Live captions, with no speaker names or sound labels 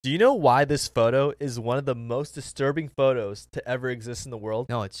Do you know why this photo is one of the most disturbing photos to ever exist in the world?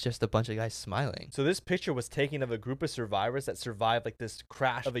 No, it's just a bunch of guys smiling. So this picture was taken of a group of survivors that survived like this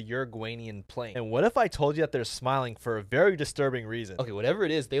crash of a Uruguayan plane. And what if I told you that they're smiling for a very disturbing reason? Okay, whatever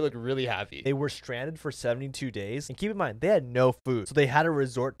it is, they look really happy. They were stranded for 72 days, and keep in mind, they had no food, so they had to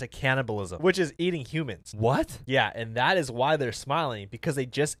resort to cannibalism, which is eating humans. What? Yeah, and that is why they're smiling, because they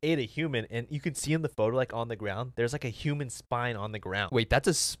just ate a human, and you can see in the photo, like on the ground, there's like a human spine on the ground. Wait, that's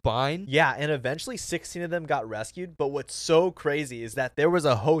a spine? Yeah, and eventually 16 of them got rescued, but what's so crazy is that there was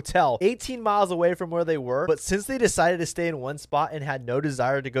a hotel 18 miles away from where they were, but since they decided to stay in one spot and had no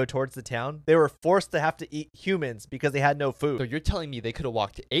desire to go towards the town, they were forced to have to eat humans because they had no food. So you're telling me they could have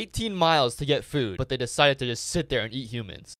walked 18 miles to get food, but they decided to just sit there and eat humans?